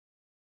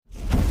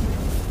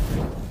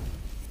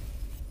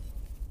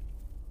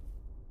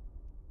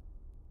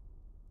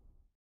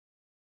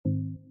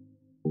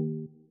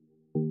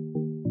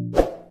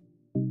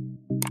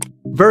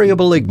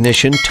Variable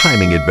ignition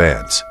timing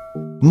advance.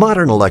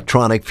 Modern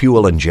electronic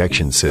fuel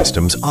injection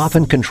systems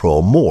often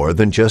control more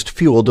than just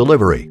fuel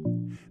delivery.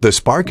 The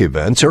spark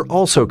events are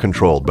also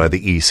controlled by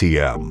the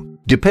ECM.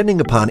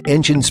 Depending upon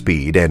engine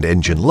speed and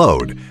engine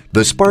load,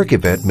 the spark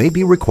event may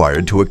be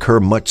required to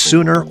occur much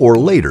sooner or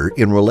later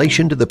in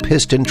relation to the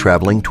piston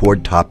traveling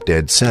toward top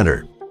dead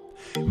center.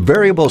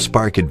 Variable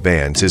spark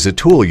advance is a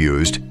tool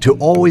used to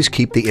always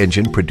keep the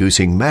engine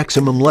producing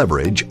maximum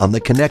leverage on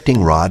the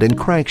connecting rod and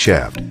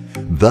crankshaft,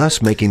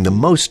 thus making the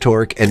most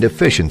torque and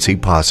efficiency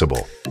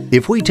possible.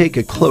 If we take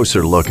a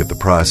closer look at the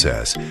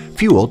process,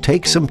 fuel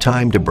takes some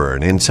time to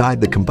burn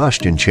inside the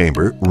combustion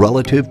chamber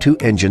relative to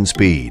engine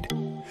speed.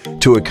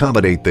 To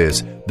accommodate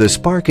this, the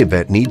spark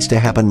event needs to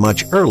happen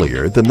much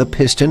earlier than the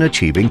piston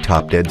achieving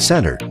top dead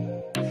center.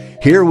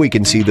 Here we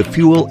can see the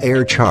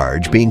fuel-air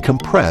charge being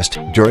compressed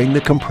during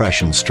the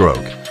compression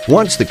stroke.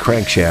 Once the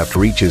crankshaft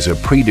reaches a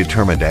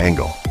predetermined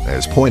angle,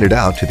 as pointed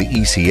out to the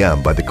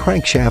ECM by the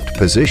crankshaft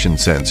position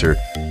sensor,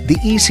 the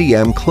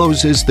ECM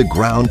closes the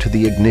ground to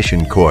the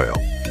ignition coil,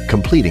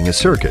 completing a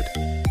circuit.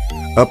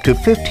 Up to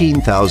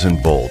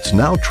 15,000 volts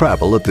now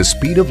travel at the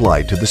speed of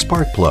light to the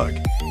spark plug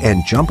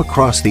and jump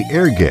across the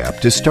air gap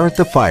to start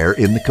the fire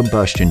in the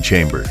combustion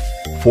chamber.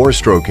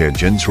 Four-stroke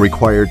engines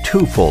require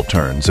 2 full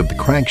turns of the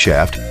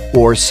crankshaft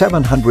or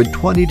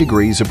 720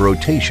 degrees of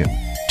rotation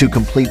to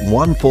complete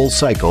 1 full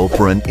cycle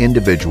for an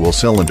individual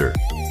cylinder.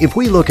 If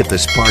we look at the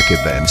spark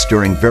events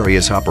during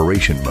various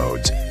operation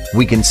modes,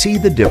 we can see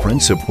the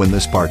difference of when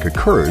the spark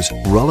occurs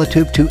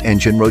relative to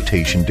engine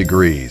rotation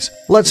degrees.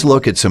 Let's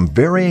look at some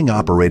varying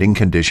operating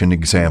condition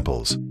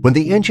examples. When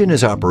the engine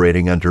is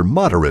operating under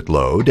moderate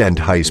load and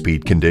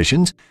high-speed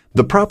conditions,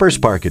 the proper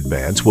spark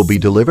advance will be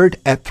delivered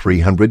at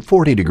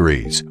 340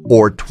 degrees,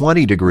 or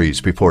 20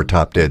 degrees before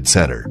top dead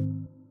center.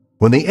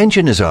 When the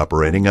engine is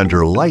operating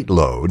under light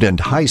load and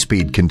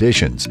high-speed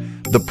conditions,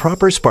 the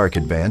proper spark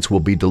advance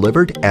will be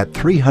delivered at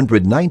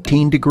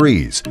 319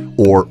 degrees,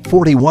 or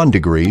 41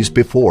 degrees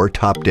before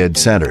top dead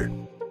center.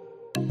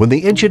 When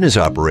the engine is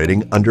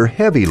operating under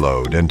heavy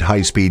load and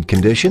high-speed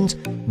conditions,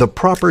 the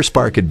proper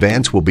spark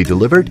advance will be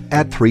delivered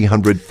at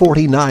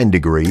 349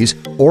 degrees,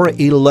 or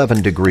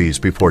 11 degrees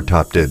before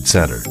top dead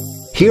center.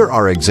 Here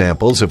are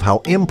examples of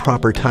how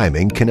improper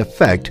timing can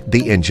affect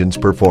the engine's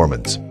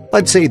performance.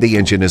 Let's say the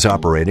engine is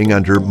operating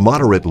under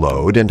moderate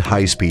load and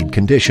high-speed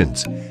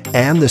conditions,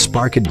 and the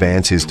spark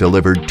advance is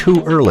delivered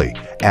too early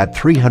at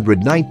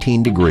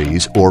 319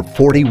 degrees or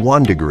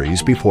 41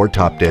 degrees before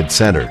top dead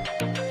center.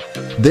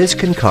 This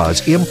can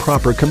cause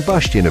improper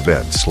combustion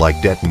events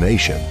like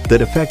detonation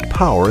that affect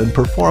power and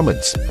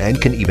performance and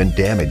can even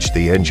damage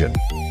the engine.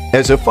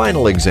 As a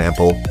final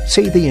example,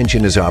 say the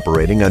engine is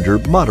operating under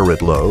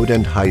moderate load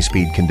and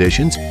high-speed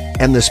conditions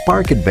and the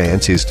spark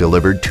advance is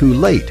delivered too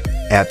late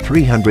at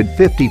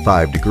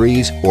 355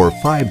 degrees or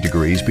 5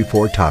 degrees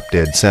before top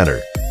dead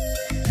center.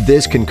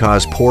 This can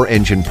cause poor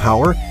engine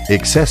power,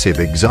 excessive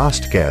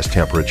exhaust gas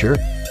temperature,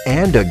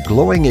 and a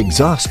glowing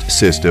exhaust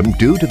system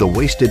due to the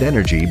wasted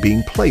energy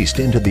being placed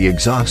into the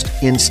exhaust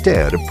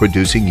instead of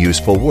producing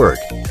useful work.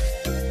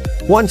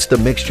 Once the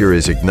mixture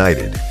is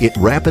ignited, it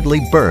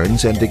rapidly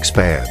burns and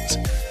expands.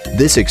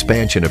 This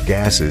expansion of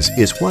gases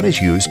is what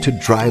is used to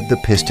drive the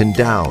piston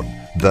down,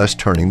 thus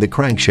turning the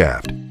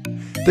crankshaft.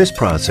 This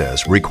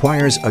process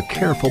requires a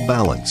careful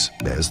balance,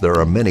 as there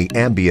are many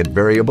ambient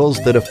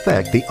variables that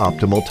affect the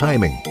optimal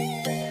timing.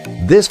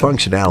 This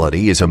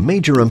functionality is a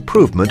major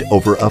improvement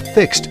over a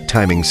fixed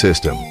timing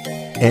system,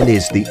 and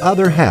is the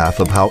other half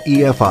of how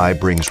EFI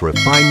brings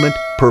refinement,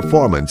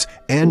 performance,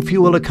 and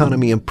fuel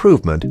economy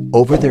improvement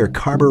over their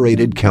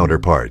carbureted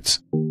counterparts.